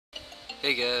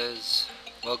Hey guys,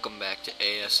 welcome back to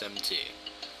ASMT.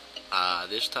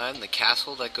 This time the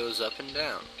castle that goes up and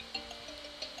down.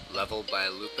 Leveled by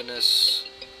Lupinius,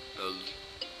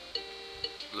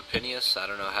 Lupinius, I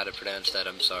don't know how to pronounce that,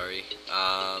 I'm sorry.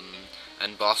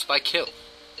 And boss by Kill.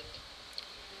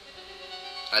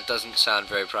 That doesn't sound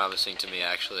very promising to me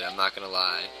actually, I'm not gonna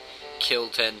lie. Kill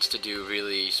tends to do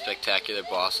really spectacular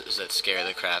bosses that scare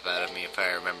the crap out of me if I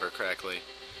remember correctly.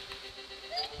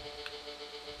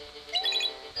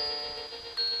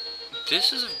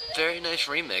 This is a very nice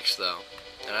remix though,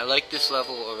 and I like this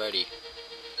level already.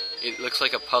 It looks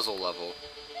like a puzzle level.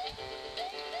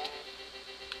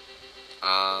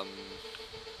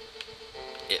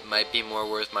 It might be more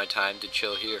worth my time to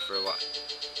chill here for a while.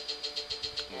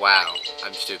 Wow,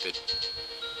 I'm stupid.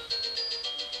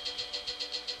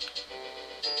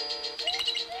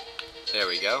 There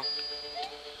we go.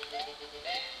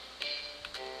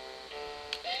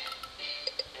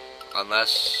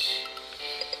 Unless,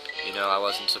 you know, I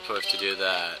wasn't supposed to do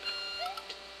that.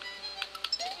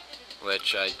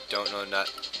 Which I don't know, not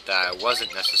that I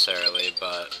wasn't necessarily,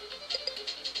 but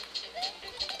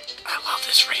I love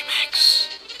this remix.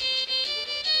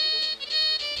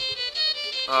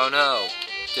 Oh no,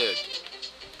 dude.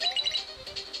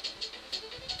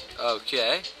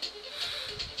 Okay.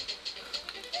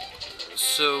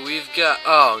 So we've got,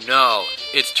 oh no,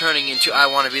 it's turning into I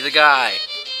Wanna Be the Guy.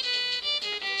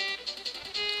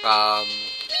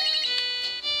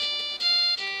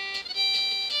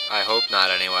 I hope not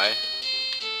anyway.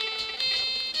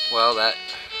 Well, that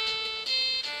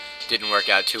didn't work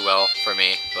out too well for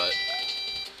me, but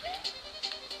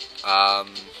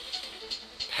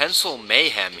Pencil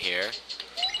Mayhem here.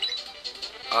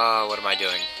 What am I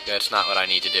doing? That's not what I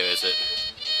need to do, is it?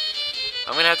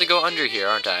 I'm gonna have to go under here,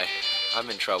 aren't I? I'm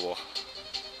in trouble.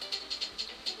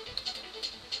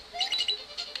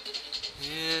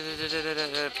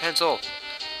 Pencil!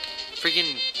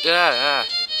 Freaking...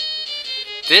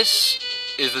 This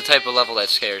is the type of level that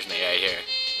scares me right here.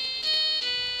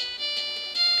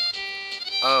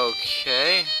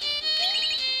 Okay.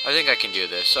 I think I can do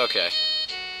this. Okay.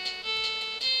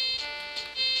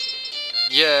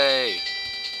 Yay!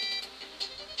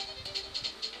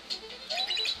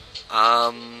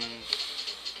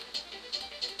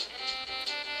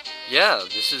 Yeah,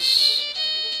 this is...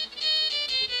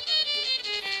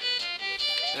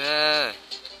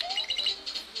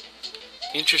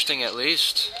 interesting at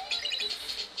least.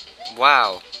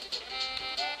 Wow.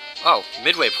 Oh,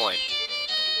 midway point.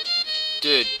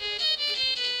 Dude.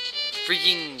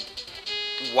 Freaking...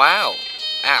 Wow.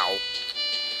 Ow.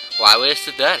 Well, I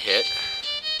wasted that hit.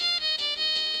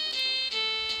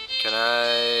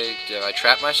 Did I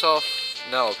trap myself?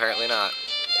 No, apparently not.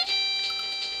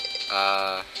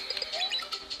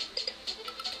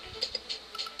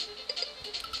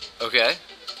 Okay.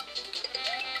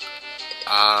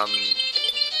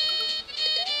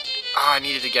 Oh, I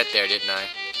needed to get there, didn't I?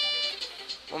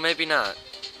 Well, maybe not.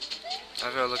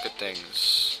 I've got to look at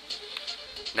things.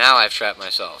 Now I've trapped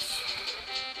myself.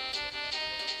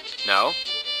 No?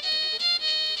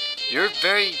 You're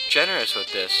very generous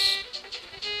with this.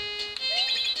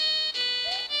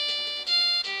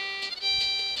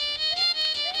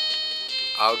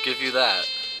 I'll give you that.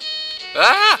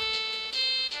 Ah!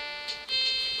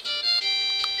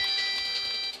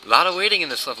 A lot of waiting in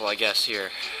this level, I guess,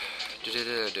 here.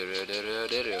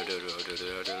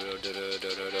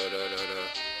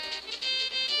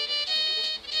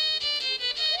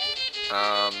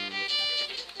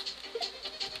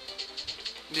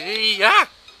 Yeah!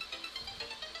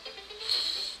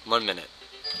 1 minute.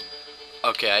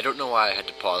 Okay, I don't know why I had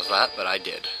to pause that, but I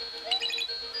did.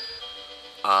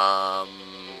 I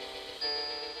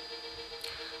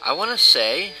want to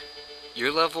say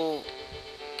your level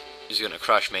is going to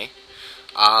crush me.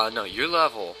 No, your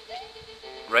level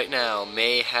right now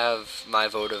may have my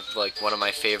vote of like one of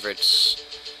my favorites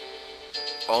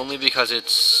only because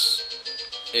it's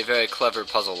a very clever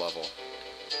puzzle level.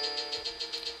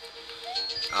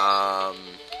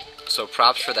 So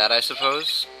props for that, I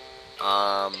suppose.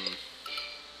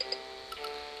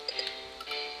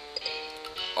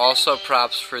 Also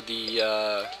props for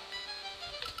the,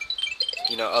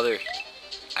 you know, other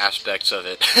aspects of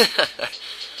it.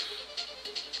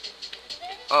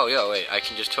 Oh, yeah, wait, I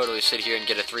can just totally sit here and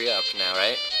get a 3-up now,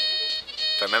 right?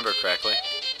 If I remember correctly.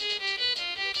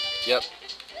 Yep.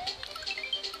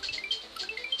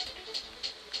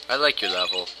 I like your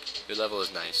level. Your level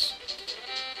is nice.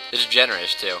 It's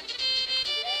generous, too.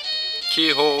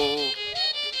 Keyhole!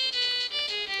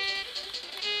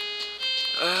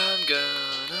 I'm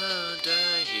gonna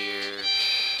die here.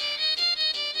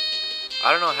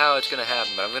 I don't know how it's gonna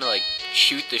happen, but I'm gonna, like,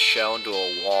 shoot the shell into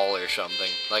a wall or something,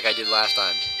 like I did last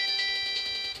time.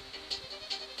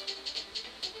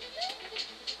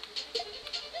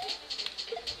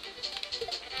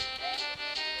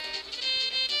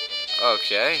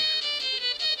 Okay.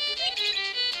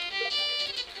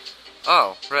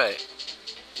 Oh, right.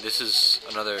 This is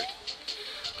another...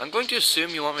 I'm going to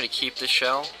assume you want me to keep the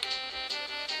shell.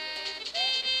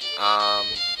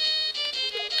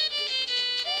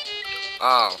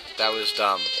 Oh, that was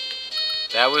dumb.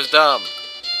 That was dumb.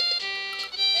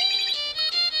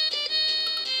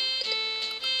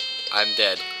 I'm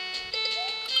dead.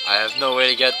 I have no way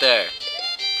to get there.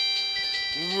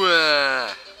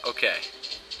 Wah. Okay.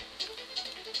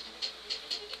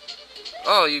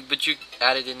 Oh, but you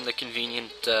added in the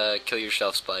convenient kill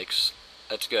yourself spikes.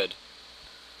 That's good.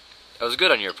 That was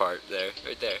good on your part there,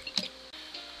 right there.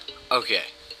 Okay.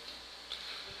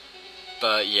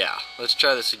 But yeah, let's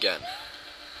try this again.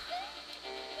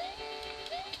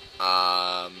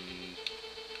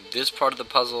 This part of the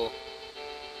puzzle,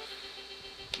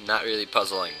 not really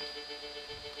puzzling.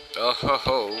 Oh ho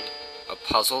ho, a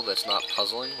puzzle that's not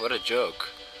puzzling? What a joke.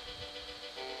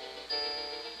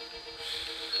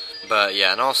 But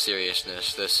yeah, in all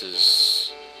seriousness, this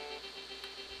is...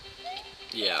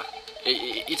 yeah,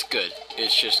 it's good.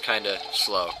 It's just kinda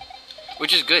slow.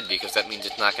 Which is good, because that means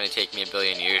it's not going to take me a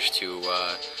billion years to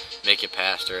make it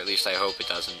past, or at least I hope it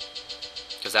doesn't.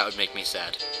 Because that would make me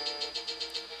sad.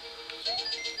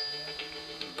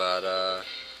 But,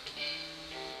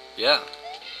 yeah.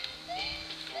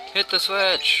 Hit the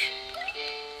switch!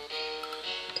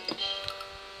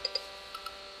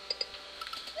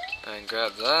 And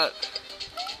grab that.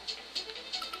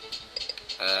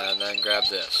 And then grab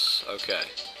this. Okay.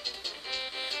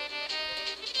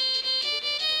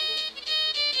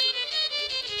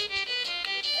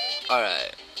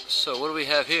 Alright, so what do we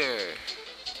have here?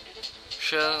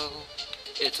 Shell.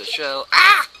 It's a shell.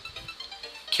 Ah!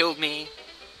 Killed me.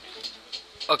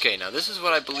 Okay, now this is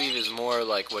what I believe is more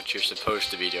like what you're supposed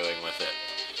to be doing with it.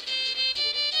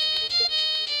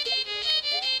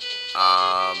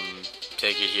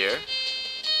 Take it here.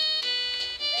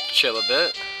 Chill a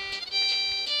bit.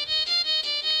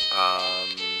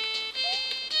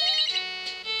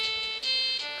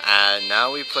 And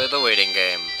now we play the waiting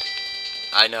game.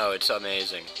 I know, it's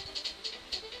amazing.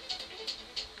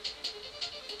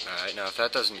 Alright, now if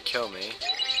that doesn't kill me,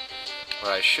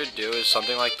 what I should do is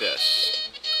something like this.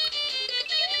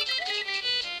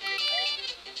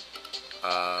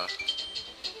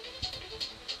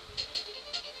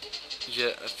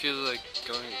 Yeah, I feel like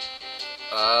going...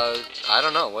 I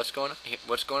don't know, what's going on here?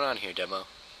 What's going on here, demo?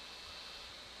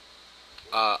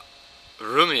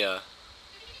 Rumia.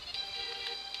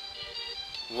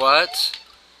 What?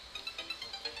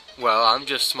 Well, I'm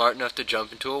just smart enough to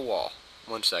jump into a wall.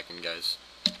 1 second, guys.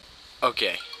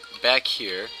 Okay, back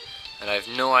here, and I have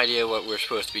no idea what we're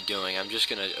supposed to be doing. I'm just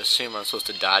gonna assume I'm supposed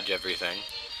to dodge everything.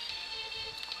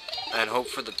 And hope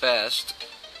for the best.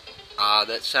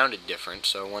 That sounded different,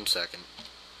 so 1 second.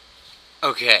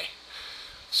 Okay,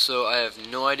 so I have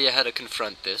no idea how to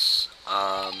confront this.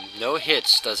 No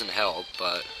hits doesn't help,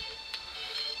 but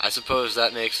I suppose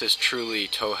that makes this truly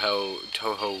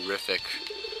Touhou-rific.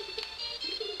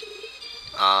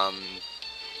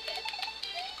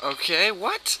 Okay,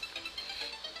 what?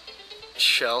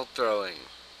 Shell throwing.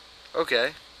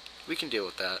 Okay, we can deal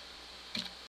with that.